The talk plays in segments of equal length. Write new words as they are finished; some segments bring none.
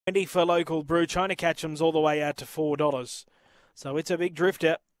$20 for Local Brew. China Catchem's all the way out to $4. So it's a big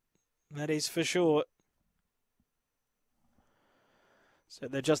drifter. That is for sure. So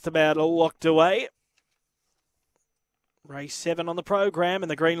they're just about all locked away. Race 7 on the program,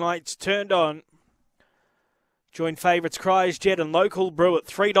 and the green light's turned on. Joint favourites Cryers Jet and Local Brew at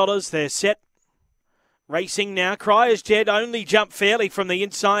 $3. They're set. Racing now. Cryers Jet only jumped fairly from the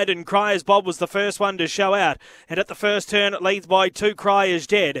inside, and Cryers Bob was the first one to show out. And at the first turn, it leads by 2 Cryers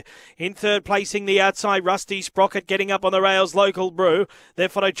Jet. In third, placing the outside, Rusty Sprocket getting up on the rails, Local Brew. There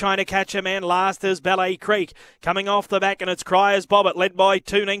followed China Catcher Man. Last is Ballet Creek. Coming off the back, and it's Cryers Bob. It led by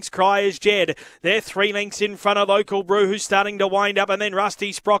 2 lengths, Cryers Jet. They're 3 lengths in front of Local Brew, who's starting to wind up, and then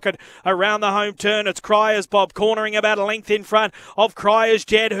Rusty Sprocket around the home turn. It's Cryers Bob cornering about a length in front of Cryers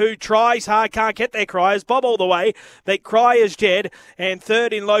Jet, who tries hard, can't get there. Cryers Bob all the way. They Cryers Jet, and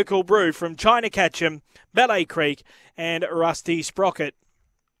third in Local Brew from China Catchem, Ballet Creek, and Rusty Sprocket.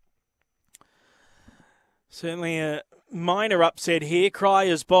 Certainly a minor upset here.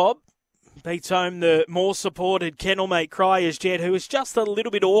 Cryers Bob beats home the more supported kennelmate Cryers Jet, who was just a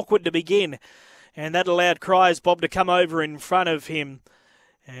little bit awkward to begin, and that allowed Cryers Bob to come over in front of him,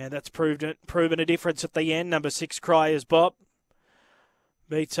 and that's proven a difference at the end. Number 6 Cryers Bob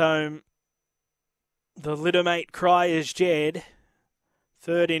beats home the littermate Cryers Jet.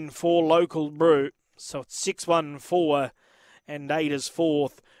 Third in 4 Local Brew. So it's 6-1, 4 and 8 is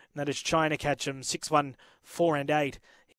fourth. And that is China Catchem, 6-1, 4 and 8